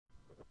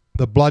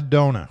The blood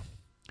donor.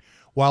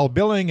 While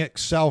billing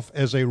itself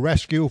as a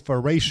rescue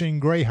for racing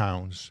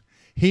greyhounds,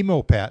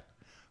 Hemopet,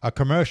 a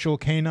commercial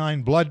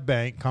canine blood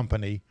bank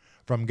company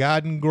from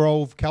Garden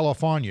Grove,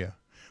 California,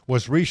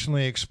 was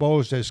recently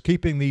exposed as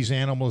keeping these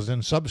animals in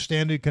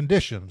substandard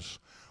conditions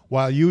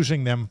while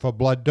using them for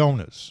blood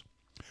donors.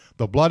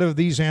 The blood of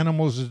these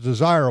animals is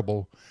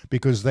desirable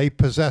because they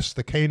possess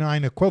the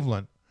canine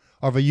equivalent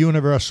of a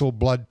universal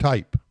blood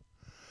type.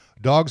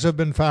 Dogs have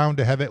been found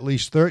to have at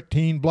least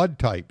 13 blood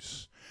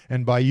types,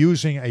 and by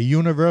using a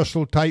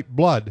universal type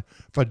blood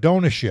for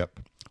donorship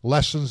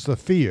lessens the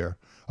fear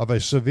of a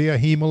severe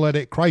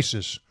hemolytic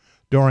crisis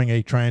during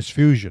a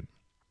transfusion.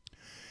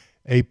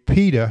 A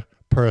PETA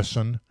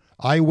person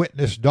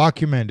eyewitness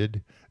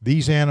documented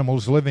these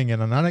animals living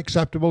in an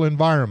unacceptable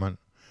environment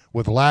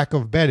with lack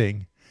of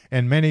bedding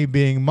and many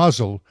being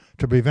muzzled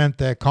to prevent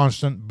their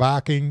constant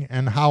barking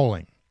and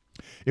howling.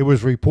 It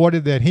was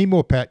reported that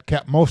Hemopet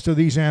kept most of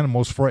these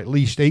animals for at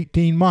least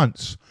 18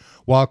 months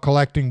while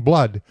collecting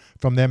blood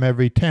from them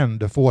every 10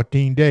 to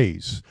 14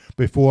 days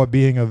before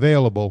being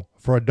available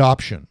for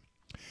adoption.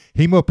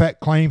 Hemopet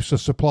claims to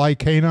supply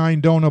canine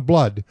donor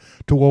blood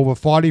to over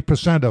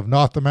 40% of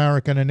North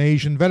American and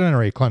Asian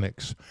veterinary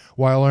clinics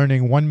while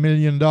earning $1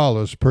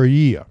 million per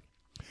year.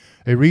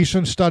 A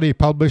recent study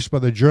published by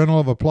the Journal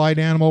of Applied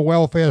Animal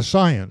Welfare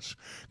Science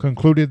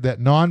concluded that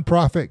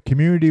nonprofit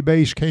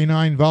community-based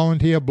canine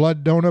volunteer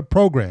blood donor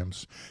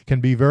programs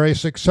can be very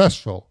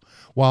successful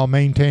while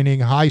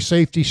maintaining high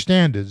safety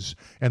standards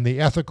and the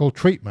ethical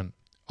treatment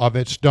of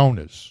its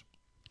donors.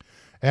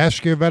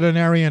 Ask your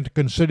veterinarian to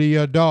consider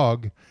your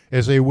dog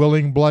as a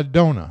willing blood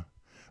donor,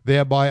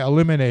 thereby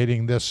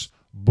eliminating this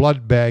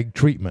blood bag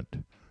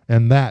treatment.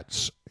 And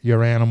that's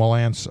your animal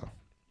answer.